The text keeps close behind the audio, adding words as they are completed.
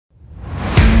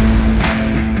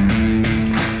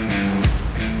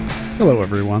Hello,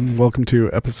 everyone. Welcome to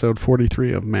episode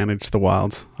 43 of Manage the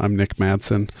Wilds. I'm Nick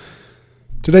Madsen.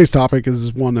 Today's topic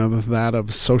is one of that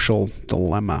of social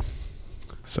dilemma,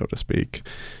 so to speak.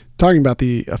 Talking about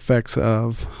the effects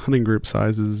of hunting group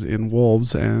sizes in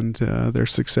wolves and their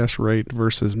success rate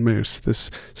versus moose. This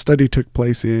study took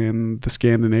place in the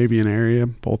Scandinavian area,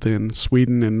 both in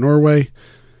Sweden and Norway,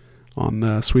 on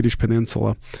the Swedish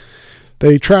peninsula.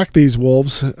 They tracked these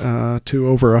wolves to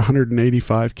over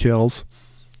 185 kills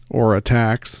or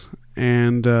attacks,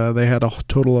 and they had a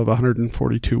total of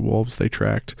 142 wolves they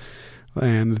tracked,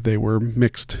 and they were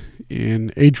mixed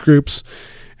in age groups,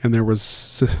 and there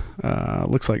was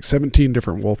looks like 17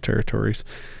 different wolf territories,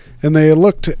 and they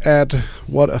looked at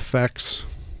what effects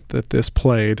that this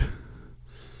played,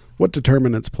 what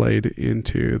determinants played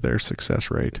into their success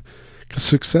rate. Because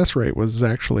success rate was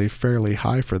actually fairly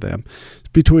high for them,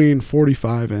 between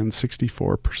 45 and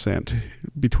 64%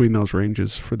 between those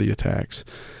ranges for the attacks.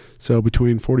 So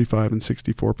between 45 and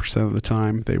 64% of the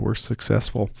time, they were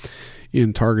successful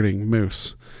in targeting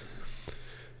moose.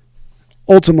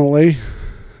 Ultimately,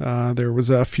 there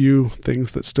was a few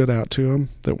things that stood out to them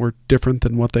that were different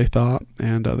than what they thought,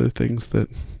 and other things that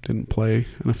didn't play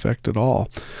an effect at all.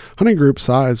 Hunting group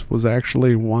size was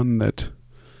actually one that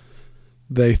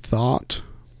they thought,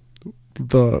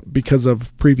 because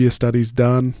of previous studies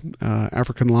done,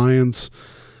 African lions,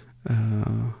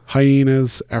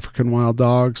 hyenas, African wild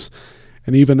dogs,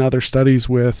 and even other studies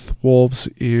with wolves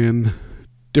in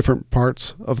different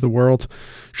parts of the world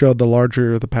showed the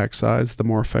larger the pack size, the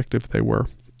more effective they were.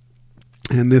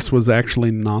 And this was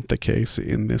actually not the case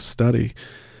in this study.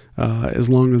 As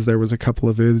long as there was a couple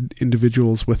of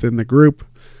individuals within the group,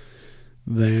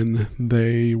 then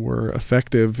they were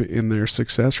effective in their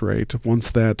success rate. Once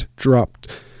that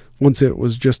dropped, once it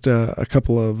was just a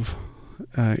couple of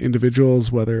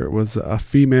individuals, whether it was a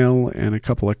female and a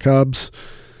couple of cubs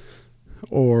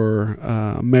or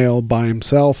a male by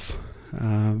himself,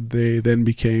 they then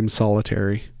became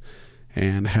solitary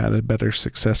and had a better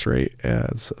success rate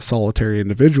as a solitary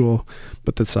individual,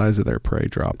 but the size of their prey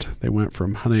dropped. They went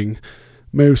from hunting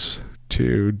moose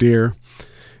to deer,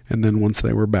 and then once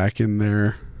they were back in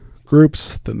their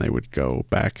groups, then they would go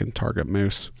back and target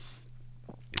moose.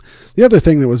 The other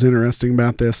thing that was interesting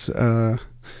about this,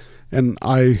 and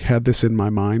I had this in my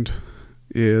mind,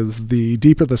 is the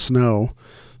deeper the snow,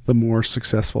 the more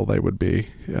successful they would be.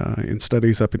 In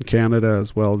studies up in Canada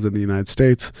as well as in the United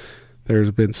States,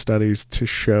 there's been studies to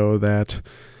show that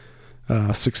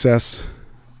success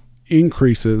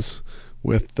increases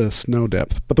with the snow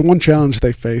depth. But the one challenge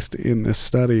they faced in this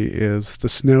study is the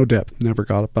snow depth never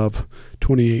got above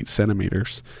 28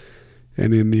 centimeters.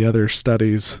 And in the other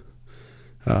studies,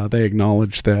 they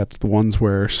acknowledged that the ones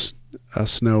where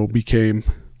snow became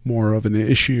more of an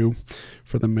issue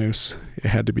for the moose, it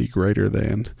had to be greater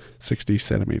than 60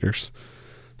 centimeters.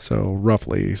 So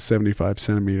roughly 75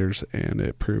 centimeters, and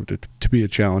it proved it to be a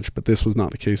challenge, but this was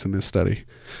not the case in this study.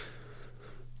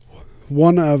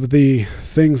 One of the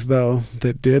things, though,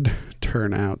 that did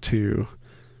turn out to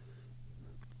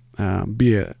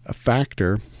be a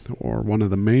factor, or one of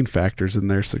the main factors in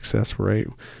their success rate,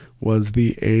 was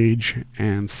the age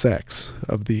and sex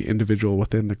of the individual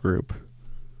within the group.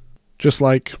 Just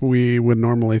like we would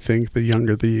normally think, the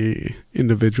younger the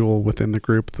individual within the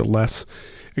group, the less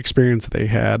experience they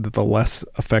had, the less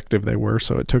effective they were.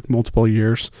 So it took multiple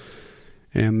years,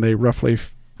 and they roughly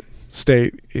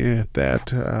state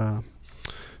that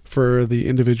for the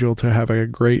individual to have a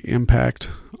great impact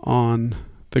on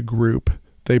the group,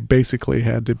 they basically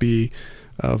had to be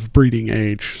of breeding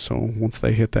age. So once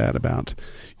they hit that about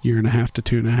 1.5 to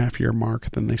 2.5 year mark,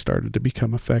 then they started to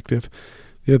become effective.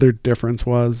 The other difference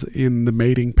was in the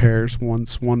mating pairs.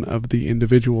 Once one of the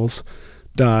individuals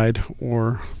died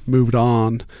or moved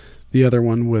on, the other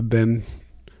one would then,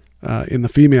 in the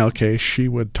female case, she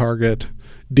would target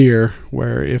deer,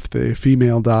 where if the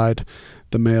female died,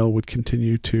 the male would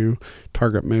continue to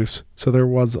target moose. So there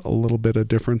was a little bit of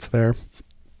difference there.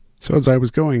 So as I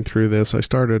was going through this, I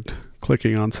started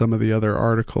clicking on some of the other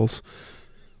articles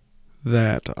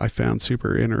that I found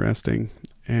super interesting,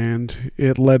 and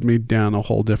it led me down a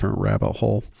whole different rabbit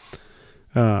hole.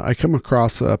 I come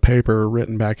across a paper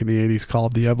written back in the 80s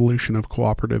called The Evolution of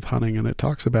Cooperative Hunting, and it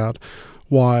talks about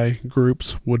why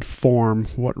groups would form,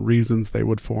 what reasons they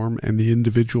would form, and the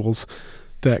individuals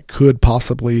that could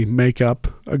possibly make up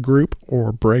a group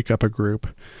or break up a group.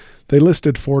 They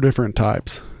listed 4 different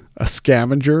types: a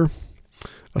scavenger,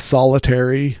 a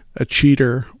solitary, a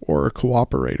cheater, or a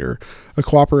cooperator. A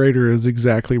cooperator is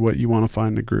exactly what you want to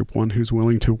find in a group, one who's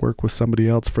willing to work with somebody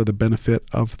else for the benefit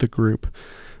of the group.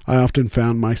 I often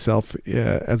found myself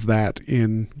as that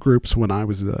in groups when I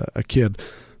was a kid.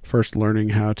 first learning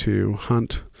how to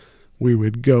hunt, we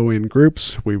would go in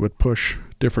groups. We would push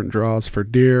different draws for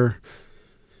deer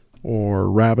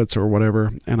or rabbits or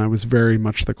whatever, and I was very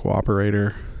much the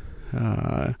cooperator.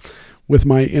 With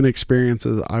my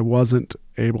inexperiences, I wasn't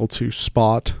able to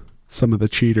spot some of the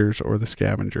cheaters or the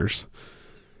scavengers.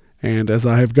 And as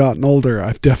I have gotten older,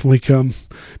 I've definitely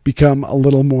become a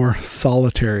little more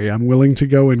solitary. I'm willing to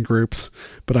go in groups,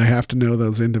 but I have to know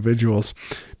those individuals,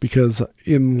 because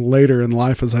later in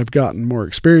life, as I've gotten more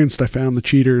experienced, I found the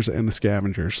cheaters and the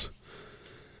scavengers.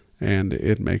 And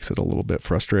it makes it a little bit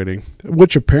frustrating,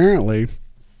 which apparently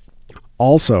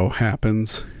also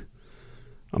happens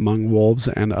among wolves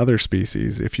and other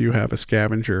species. If you have a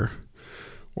scavenger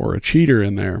or a cheater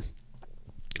in there,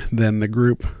 then the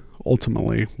group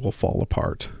ultimately will fall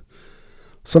apart.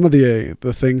 Some of the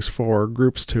things for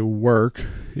groups to work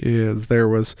is there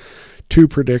was 2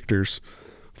 predictors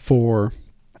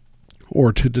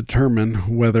to determine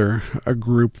whether a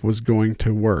group was going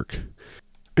to work.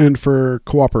 And for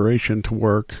cooperation to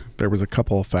work, there was a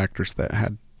couple of factors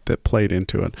that played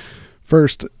into it.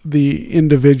 First, the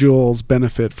individual's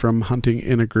benefit from hunting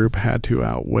in a group had to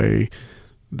outweigh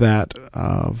that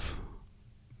of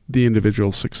the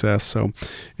individual's success. So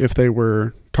if they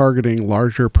were targeting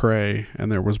larger prey and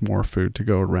there was more food to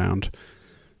go around,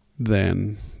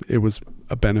 then it was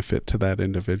a benefit to that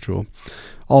individual.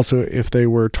 Also, if they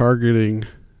were targeting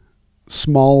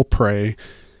small prey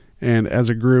and as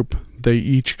a group they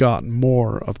each got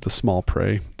more of the small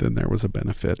prey, then there was a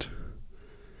benefit.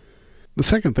 The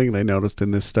second thing they noticed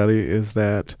in this study is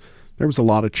that there was a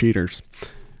lot of cheaters.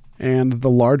 And the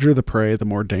larger the prey, the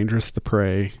more dangerous the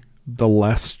prey, the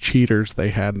less cheaters they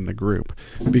had in the group.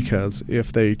 Because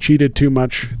if they cheated too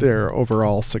much, their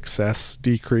overall success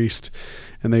decreased,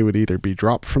 and they would either be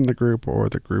dropped from the group or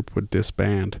the group would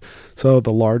disband. So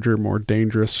the larger, more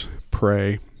dangerous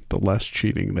prey, the less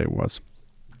cheating there was.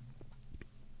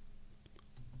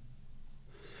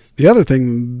 The other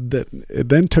thing that it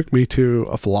then took me to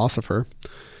a philosopher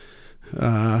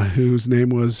whose name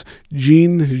was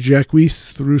Jean-Jacques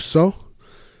Rousseau.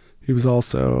 He was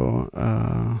also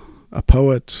a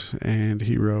poet, and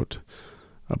he wrote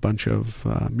a bunch of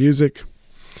music.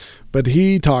 But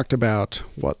he talked about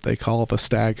what they call the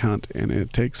stag hunt, and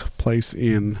it takes place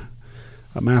in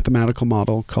a mathematical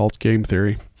model called game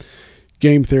theory.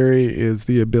 Game theory is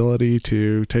the ability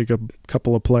to take a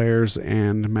couple of players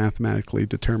and mathematically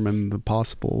determine the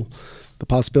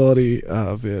possibility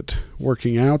of it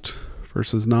working out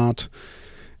versus not.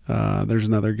 There's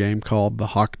another game called the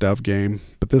hawk-dove game,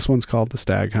 but this one's called the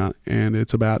stag hunt, and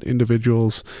it's about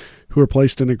individuals who are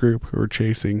placed in a group who are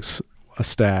chasing a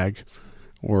stag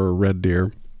or a red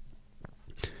deer.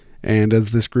 And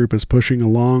as this group is pushing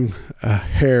along, a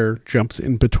hare jumps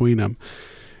in between them.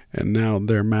 And now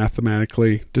they're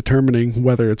mathematically determining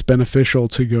whether it's beneficial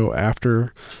to go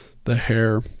after the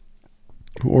hare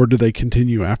or do they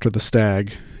continue after the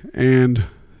stag. And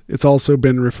it's also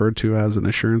been referred to as an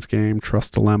assurance game,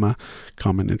 trust dilemma,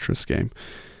 common interest game.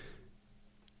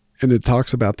 And it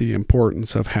talks about the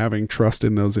importance of having trust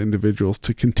in those individuals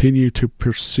to continue to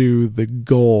pursue the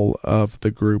goal of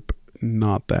the group,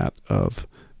 not that of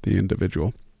the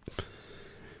individual.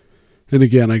 And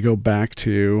again, I go back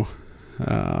to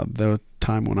the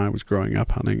time when I was growing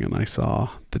up hunting, and I saw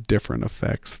the different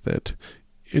effects that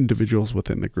individuals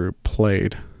within the group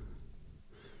played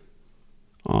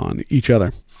on each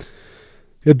other.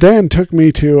 It then took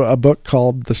me to a book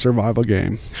called The Survival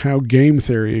Game, How Game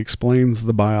Theory Explains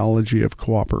the Biology of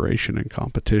Cooperation and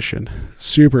Competition.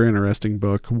 Super interesting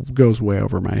book, goes way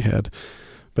over my head.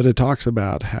 But it talks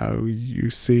about how you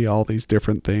see all these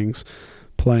different things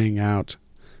playing out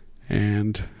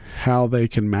and how they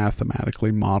can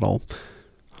mathematically model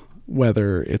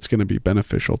whether it's going to be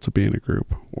beneficial to be in a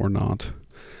group or not.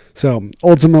 So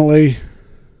ultimately,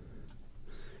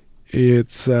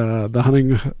 it's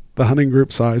the hunting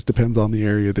group size depends on the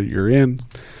area that you're in.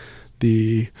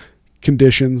 The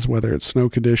conditions, whether it's snow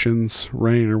conditions,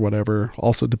 rain, or whatever,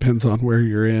 also depends on where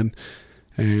you're in.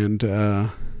 And the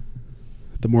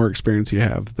more experience you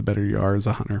have, the better you are as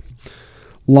a hunter.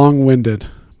 Long-winded,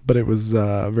 but it was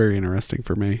very interesting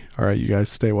for me. All right, you guys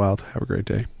stay wild. Have a great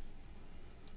day.